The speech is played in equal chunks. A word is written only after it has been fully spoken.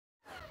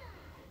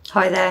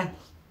Hi there.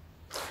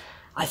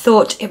 I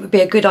thought it would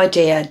be a good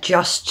idea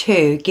just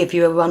to give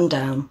you a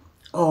rundown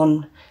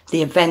on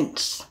the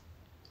events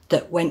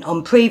that went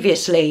on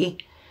previously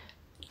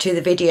to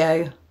the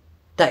video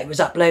that was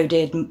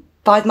uploaded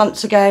 5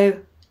 months ago,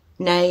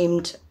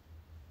 named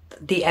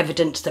The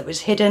Evidence That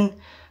Was Hidden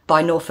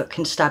by Norfolk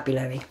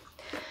Constabulary.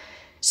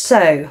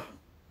 So,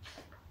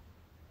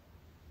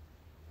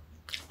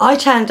 I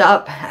turned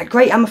up at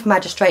Great Yarmouth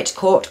Magistrates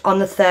Court on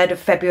the 3rd of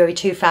February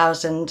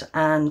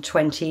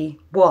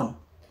 2021.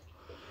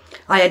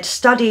 I had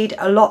studied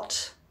a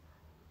lot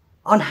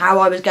on how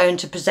I was going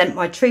to present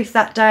my truth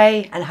that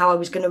day and how I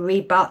was going to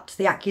rebut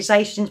the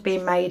accusations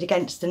being made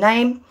against the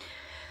name.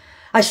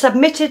 I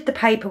submitted the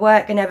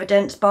paperwork and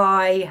evidence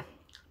by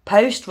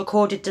post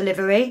recorded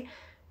delivery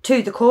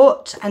to the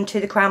court and to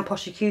the Crown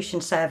Prosecution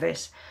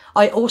Service.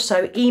 I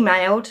also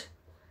emailed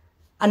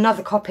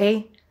another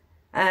copy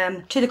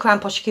to the Crown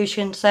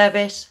Prosecution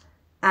Service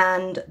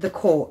and the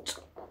court.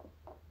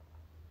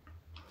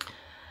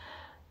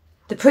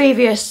 The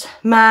previous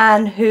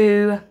man,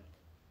 who,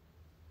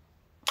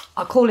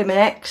 I'll call him an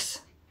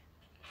ex,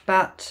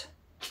 but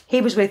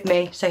he was with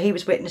me, so he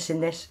was witnessing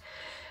this.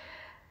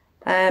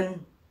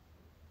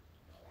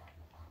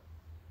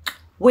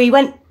 We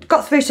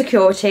got through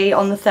security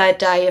on the 3rd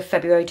day of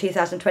February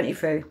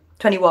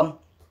 2021.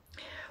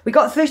 We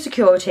got through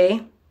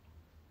security,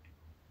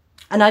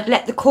 and I'd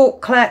let the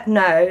court clerk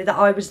know that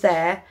I was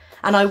there,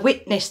 and I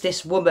witnessed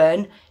this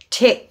woman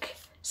tick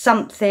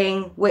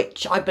something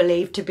which I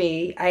believe to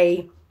be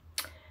a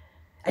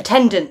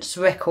attendance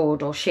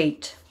record or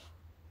sheet.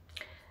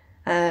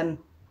 The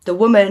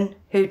woman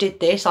who did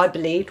this, I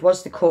believed,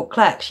 was the court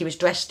clerk. She was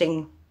dressed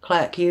in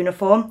clerk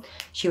uniform.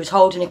 She was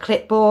holding a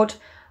clipboard.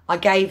 I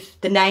gave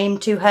the name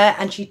to her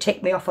and she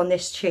ticked me off on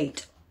this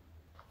sheet.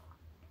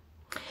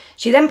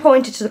 She then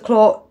pointed to the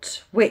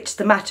court which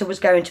the matter was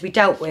going to be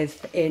dealt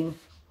with in.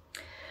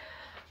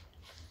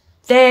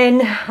 Then,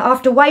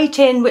 after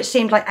waiting, which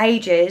seemed like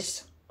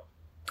ages,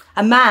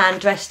 a man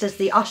dressed as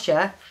the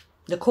usher,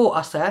 the court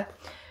usher,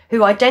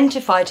 who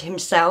identified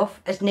himself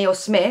as Neil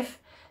Smith,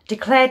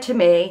 declared to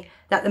me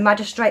that the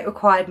magistrate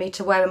required me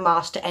to wear a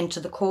mask to enter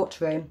the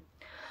courtroom.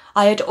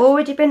 I had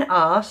already been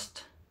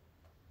asked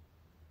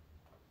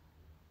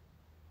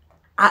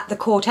at the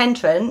court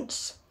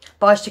entrance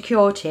by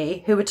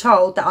security, who were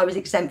told that I was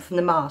exempt from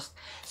the mask.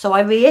 So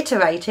I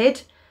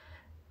reiterated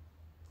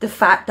the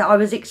fact that I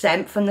was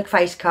exempt from the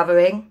face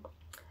covering,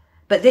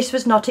 but this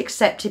was not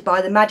accepted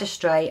by the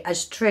magistrate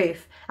as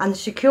truth, and the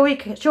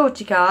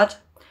security guard,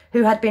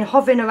 who had been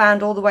hovering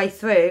around all the way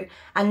through,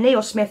 and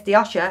Neil Smith, the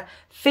usher,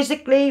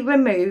 physically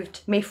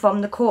removed me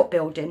from the court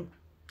building.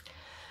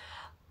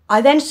 I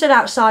then stood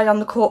outside on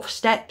the court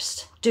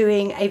steps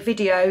doing a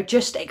video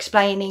just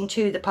explaining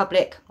to the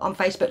public on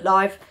Facebook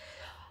Live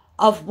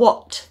of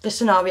what the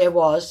scenario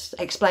was,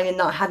 explaining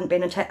that I hadn't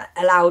been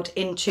allowed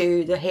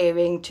into the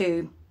hearing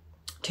to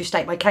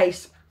state my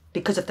case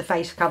because of the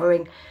face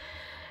covering.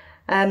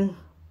 There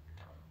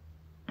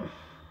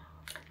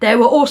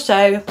were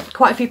also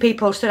quite a few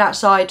people stood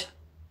outside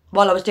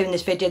while I was doing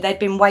this video. They'd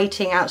been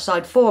waiting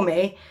outside for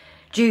me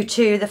due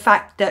to the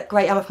fact that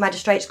Great Yarmouth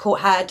Magistrates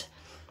Court had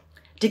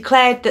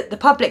declared that the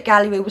public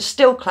gallery was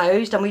still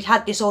closed, and we'd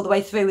had this all the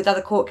way through with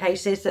other court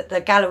cases, that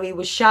the gallery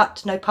was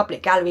shut, no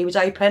public gallery was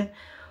open,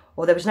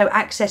 or there was no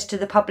access to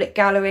the public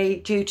gallery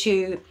due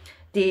to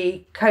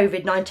the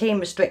COVID-19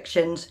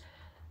 restrictions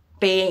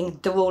being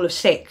the rule of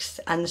 6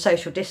 and the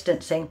social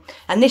distancing.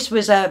 And this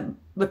was a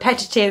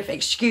repetitive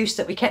excuse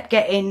that we kept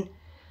getting,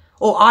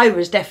 or I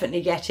was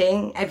definitely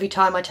getting, every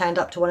time I turned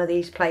up to one of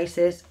these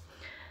places,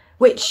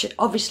 which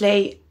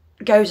obviously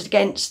goes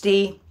against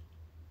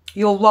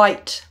your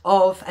right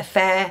of a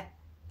fair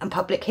and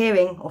public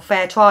hearing or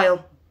fair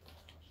trial.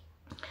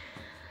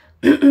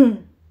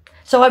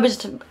 So I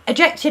was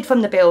ejected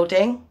from the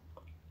building.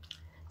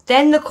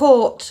 Then the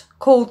court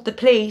called the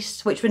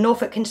police, which were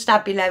Norfolk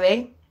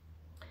Constabulary,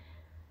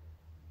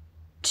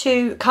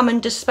 to come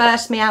and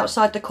disperse me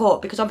outside the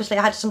court, because obviously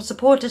I had some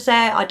supporters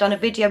there. I'd done a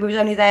video. We was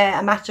only there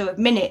a matter of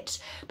minutes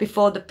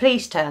before the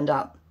police turned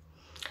up.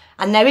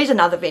 And there is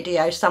another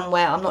video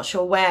somewhere, I'm not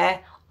sure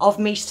where, of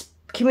me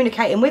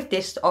communicating with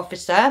this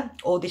officer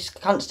or this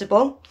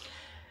constable,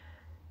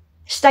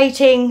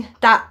 stating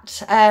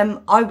that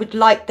I would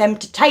like them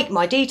to take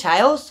my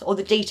details, or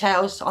the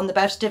details on the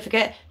birth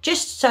certificate,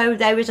 just so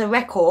there is a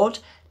record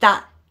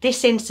that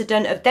this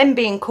incident of them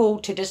being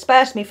called to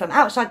disperse me from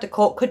outside the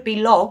court could be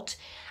logged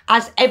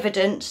as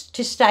evidence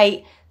to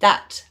state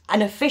that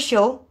an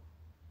official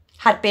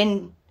had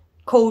been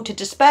called to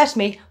disperse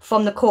me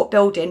from the court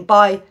building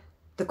by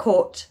the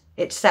court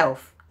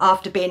itself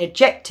after being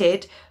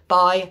ejected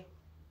by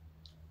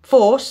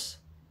force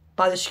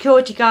by the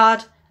security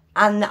guard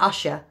and the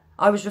usher.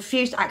 I was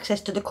refused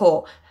access to the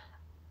court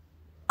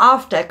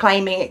after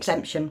claiming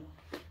exemption.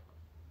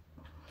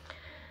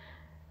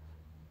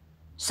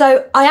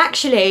 So I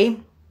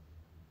actually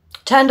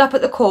turned up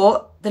at the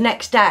court the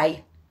next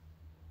day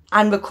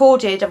and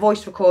recorded a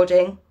voice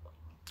recording,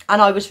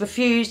 and I was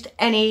refused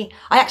I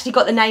actually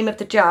got the name of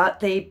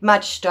the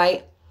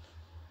magistrate,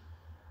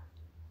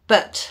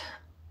 but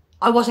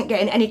I wasn't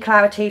getting any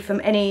clarity from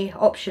any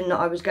option that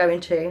I was going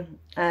to.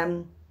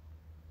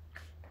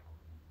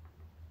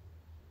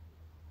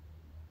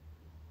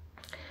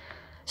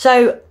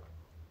 So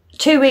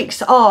 2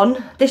 weeks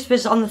on, this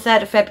was on the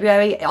 3rd of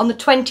February, on the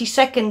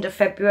 22nd of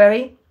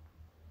February,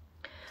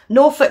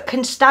 Norfolk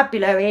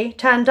constabulary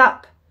turned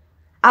up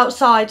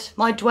outside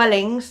my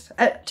dwellings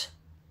at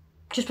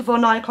just before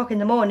 9 o'clock in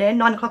the morning,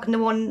 9 o'clock in the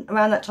morning,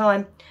 around that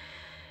time,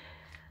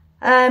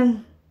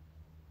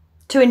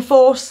 to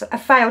enforce a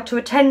fail to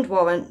attend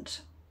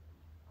warrant.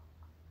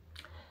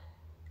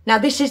 Now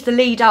this is the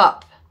lead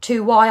up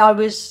to why I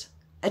was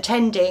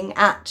attending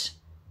at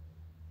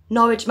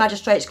Norwich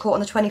Magistrates Court on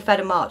the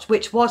 23rd of March,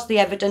 which was the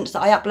evidence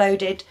that I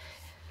uploaded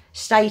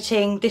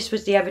stating this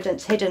was the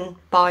evidence hidden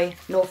by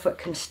Norfolk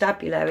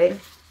Constabulary.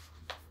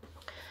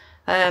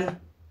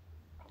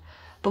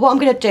 But what I'm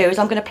going to do is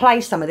I'm going to play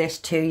some of this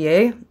to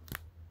you,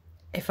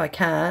 if I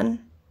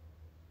can.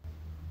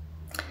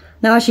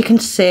 Now, as you can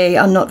see,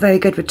 I'm not very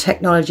good with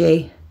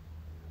technology,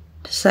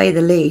 to say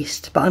the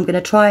least, but I'm going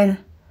to try and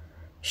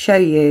show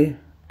you.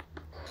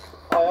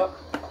 Hiya.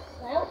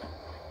 Hello?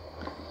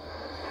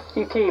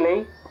 You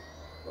Keeley?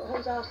 Well,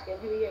 who's asking?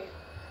 Who are you?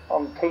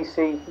 I'm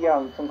PC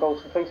Young from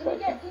Golden Police Station.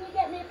 Can you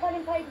get me a pen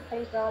and paper,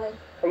 please, darling?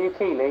 Are you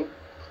Keeley?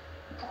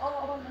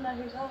 I want to know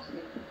who's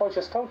asking. I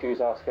just told you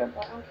who's asking.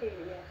 Right, I'm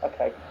Keeley, yes.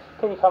 Okay.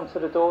 Can you come to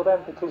the door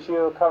then? Because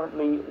you're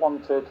currently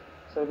wanted,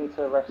 so we need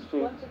to arrest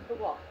you. Wanted for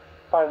what?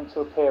 Failing to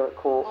appear at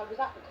court. I was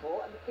at the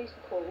court and the police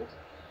were called.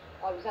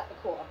 I was at the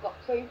court. I've got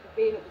proof of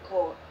being at the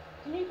court.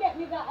 Can you get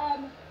me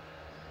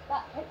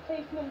that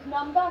policeman's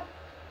number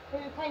who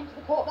came to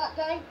the court that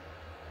day?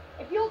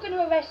 If you're going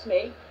to arrest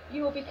me,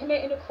 you will be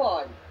committing a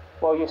crime.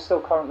 Well, you're still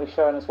currently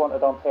showing as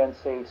wanted on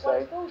PNC, so... Well,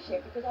 it's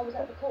bullshit because I was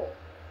at the court.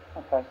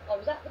 Okay. I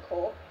was at the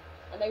court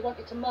and they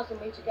wanted to muzzle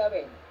me to go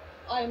in.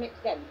 I am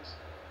exempt,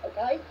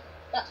 okay?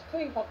 That's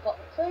proof. I've got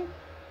the proof.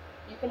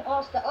 You can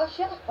ask the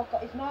usher. I've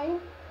got his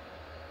name.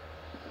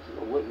 You've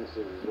got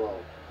witnesses as well.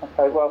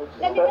 Okay, well...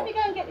 Let me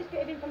go and get this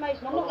bit of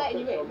information. I'm not letting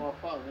you in. On my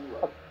phone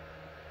anyway.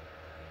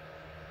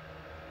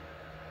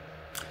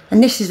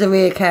 And this is a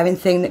reoccurring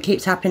thing that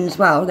keeps happening as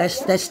well.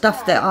 There's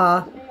stuff that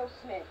are... Neil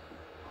Smith.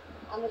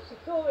 And the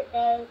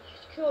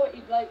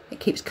security bloke... It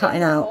keeps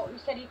cutting out. Who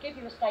said he'd give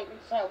you a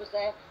statement to say I was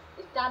there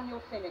is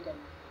Daniel Finnegan.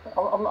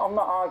 I'm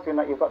not arguing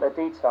that you've got their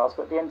details,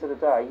 but at the end of the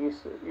day,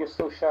 you're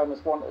still shown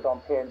as wanted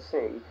on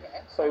PNC.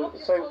 Yeah. So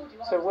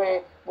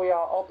we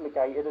are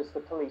obligated as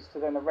the police to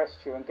then arrest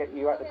you and get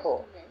you at the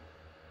court.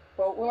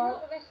 Well,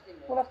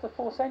 we'll have to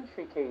force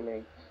entry,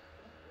 Keeley.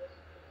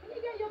 Can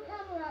you get your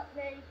camera out,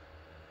 please?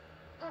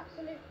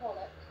 Absolute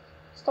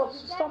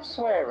bollocks. Stop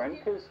swearing,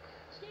 because...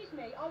 Excuse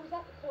me, I was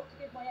at the court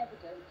to give my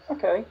evidence.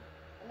 Okay.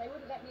 And they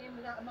wouldn't let me in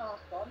without a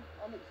mask on.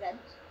 I'm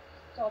exempt.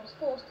 So I was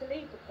forced to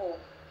leave the court.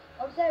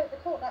 I was there at the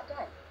court that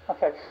day.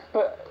 Okay,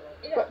 but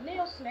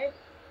Neil Smith,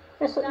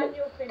 listen,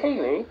 Daniel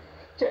Finnegan.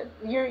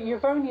 Keeley,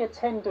 you've only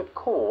attended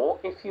court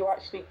if you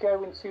actually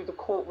go into the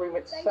courtroom They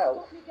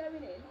itself. stopped me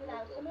going in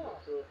without a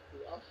mask.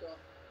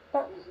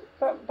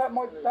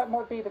 That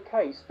might be the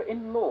case, but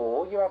in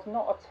law, you have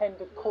not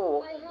attended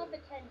court. I have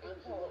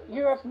attended court.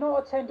 You have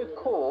not attended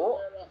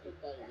court.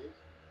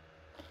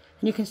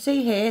 And you can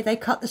see here, they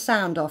cut the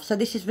sound off. So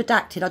this is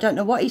redacted. I don't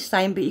know what he's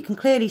saying, but you can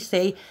clearly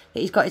see that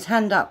he's got his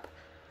hand up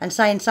and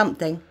saying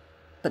something,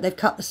 but they've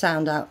cut the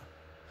sound out.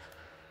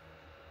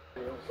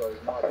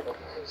 Okay.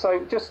 So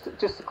just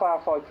to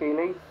clarify,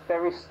 Keeley,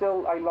 there is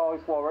still a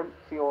live warrant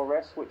for your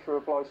arrest, which we're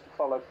obliged to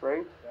follow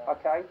through,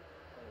 okay?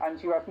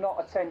 And you have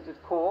not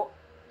attended court.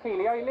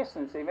 Keeley, are you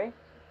listening to me?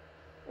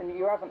 And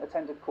you haven't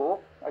attended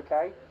court,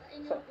 okay?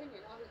 In your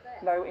opinion, I was there.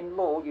 No, in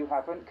law you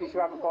haven't, because you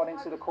haven't gone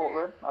into the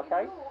courtroom,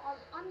 okay?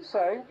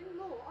 So,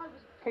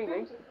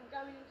 Keeley,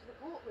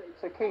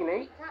 so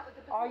Keeley,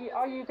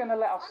 are you going to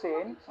let us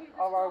in,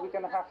 or are we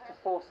going to have to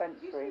force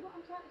entry? You see what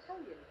I'm trying to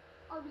tell you?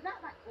 I was at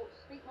that court to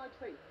speak my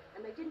truth,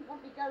 and they didn't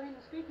want me going in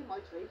and speaking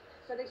my truth,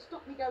 so they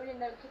stopped me going in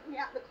there and kicked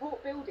me out of the court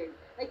building.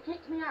 They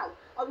kicked me out.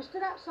 I was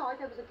stood outside,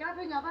 there was a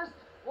gathering of us,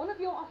 one of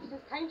your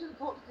officers came to the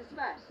court to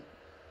disperse.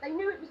 They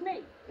knew it was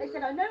me. They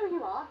said, I know who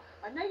you are,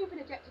 I know you've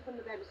been ejected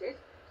from the premises,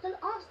 so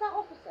ask that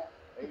officer.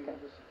 Even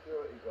the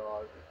security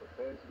guard is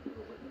prepared to give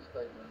a witness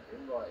statement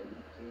in writing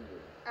to you.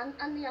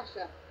 And the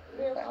usher.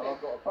 Neil Smith.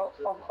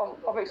 Well,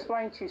 I've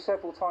explained to you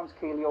several times,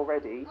 Keeley,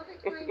 already.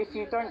 If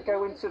you don't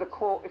go into the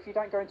court, if you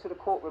don't go into the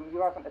courtroom,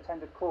 you haven't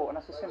attended court, and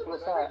that's as simple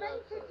as that. I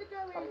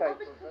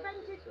was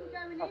prevented from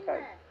going in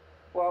there.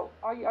 Well,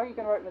 are you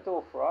going to open the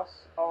door for us,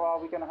 or are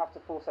we going to have to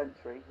force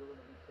entry?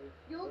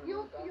 You're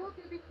going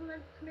to be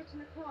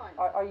committing a crime.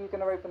 Are you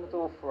going to open the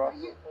door for us?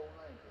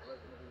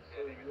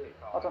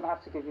 I don't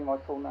have to give you my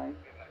full name.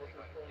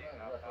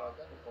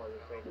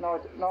 No,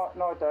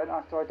 I don't. I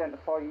have to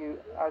identify you.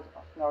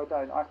 No, I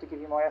don't. I have to give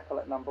you my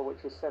epaulette number,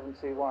 which is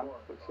 721,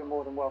 which you're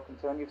more than welcome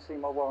to, and you've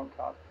seen my warrant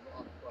card.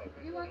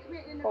 You are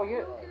committing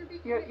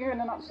You're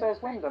in an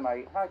upstairs window,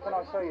 mate. How can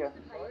I show you?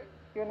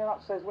 You're in an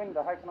upstairs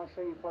window. How can I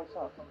show you close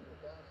up?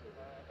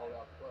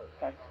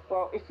 Okay.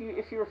 Well, if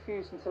you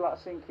refuse until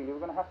that's in, Keely, we're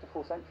going to have to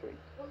force entry.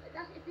 Well, if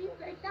that's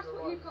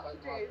what you've got to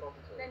do,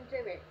 then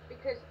do it,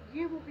 because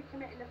you will be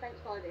committing offence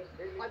by this.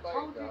 I've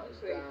told you the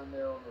truth.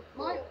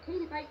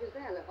 Keely Baker's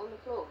there, look, on the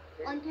floor.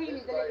 I'm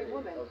Keely, the living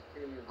woman.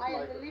 I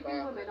am the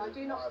living woman. I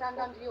do not stand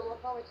under your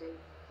authority.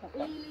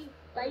 Keely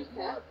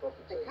Baker,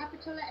 the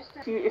capital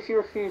letter. If you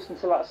refuse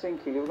until that's in,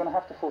 Keely, we're going to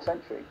have to force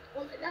entry.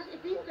 Well, if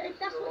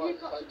that's what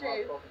you've got to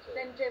do,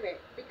 then do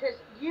it, because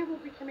you will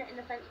be committing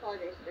offence by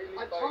this.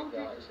 I've told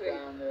you the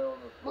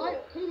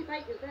truth. Keely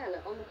Baker's there,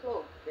 look, on the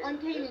floor. I'm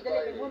Keely, the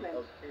living woman.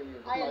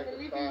 I am the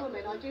living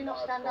woman. I do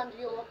not stand under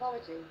your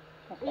authority.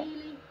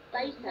 Keely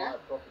Baker,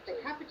 the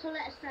capital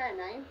letter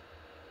surname,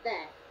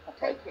 there.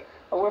 Okay. Take it.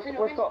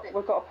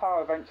 We've got a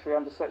power of entry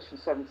under Section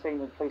 17 of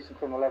the Police and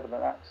Criminal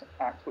Evidence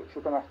Act, which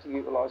we're going to have to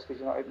utilise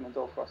because you're not opening the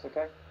door for us.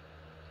 Okay.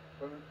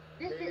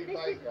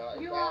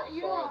 You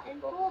are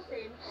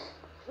enforcing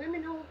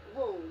criminal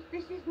rules.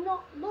 This is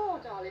not law,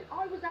 darling.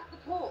 I was at the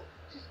court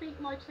to speak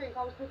my truth.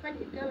 I was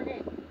prevented going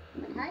in.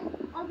 Okay?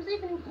 I was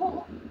even in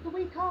court the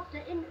week after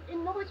in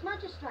Norwich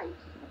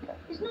Magistrates. Okay.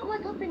 It's not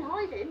like I've been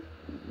hiding.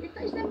 If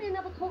they send me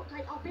another court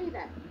date, I'll be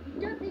there.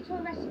 You don't need to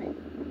arrest me.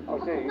 I've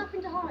got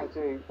nothing to hide. I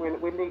do.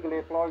 We're legally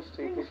obliged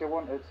to because you're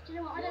wanted. Do you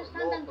know what? I don't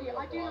stand under you.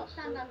 I do not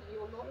stand under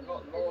your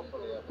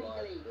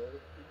legalese.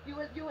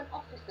 You're an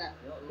officer,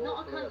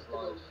 not a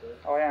constable.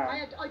 I am.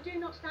 I do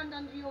not stand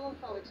under your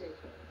authority.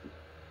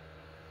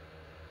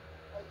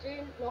 I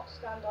do not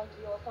stand under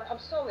your authority. I'm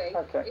sorry.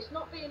 Okay. It's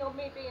not me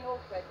being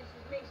awkward. This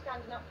is me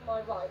standing up for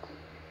my rights.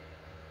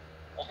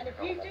 And if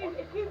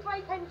you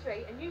break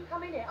entry and you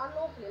come in here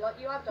unlawfully like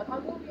you have done, I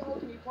will be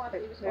holding you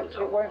privately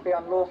responsible. It won't be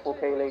unlawful,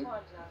 Keely.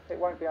 It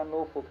won't be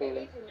unlawful,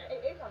 Keely.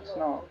 It is unlawful. It's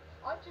not.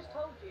 I've just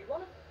told you.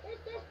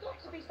 There's got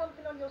to be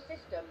something on your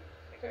system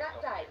for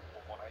that day.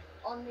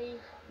 On the.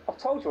 I've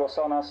told you what's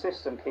on our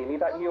system, Keely,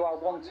 that you are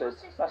wanted.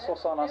 That's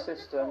what's on our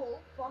system. There was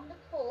a call from the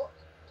court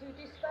to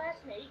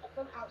disperse me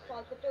from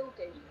outside the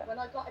building. When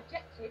I got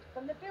ejected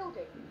from the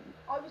building,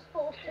 I was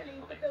forced to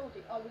leave the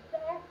building. I was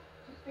there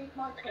to speak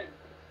my truth.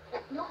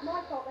 It's not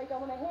my fault they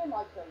don't want to hear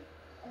my truth.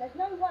 And there's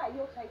no way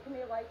you're taking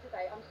me away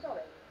today. I'm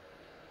sorry.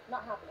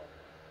 Not happening.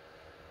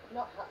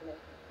 Not happening.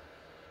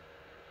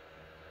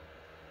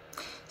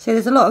 So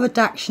there's a lot of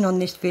redaction on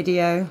this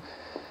video.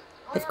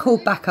 They've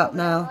called back up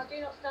now. I do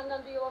not stand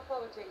under your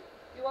authority.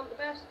 You want the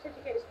birth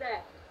certificate, it's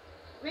there.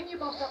 Ring your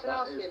boss up and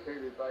ask him.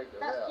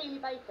 That's Keely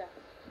Baker.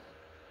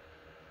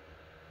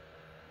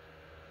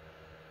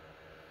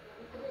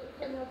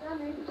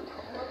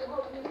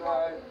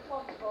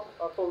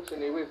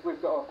 Unfortunately,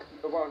 we've got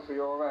a warrant for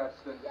your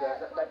arrest, and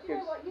that you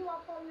know what? You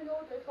are following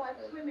orders by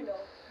a criminal.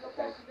 Your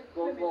boss is a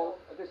Well, criminal.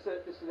 this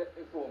is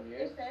inform you.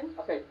 Listen.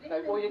 Okay.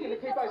 No, well, you're going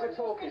to keep over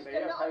talking me.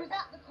 Okay. I was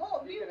at the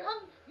court. You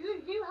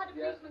had a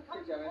policeman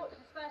come to the court to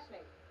disperse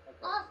me.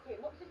 Okay. Ask him.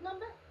 What's his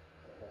number?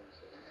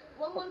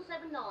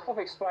 1179. I've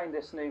explained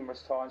this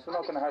numerous times. We're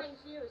not going to have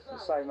the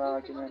same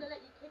argument. If you think I'm going to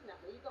let you kidnap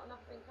me, you've got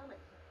another thing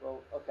coming. Well,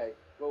 okay.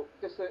 Well,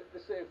 just to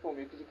inform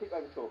you, because you keep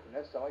over talking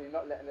us, so you're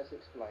not letting us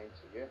explain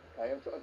to you. Okay. I'm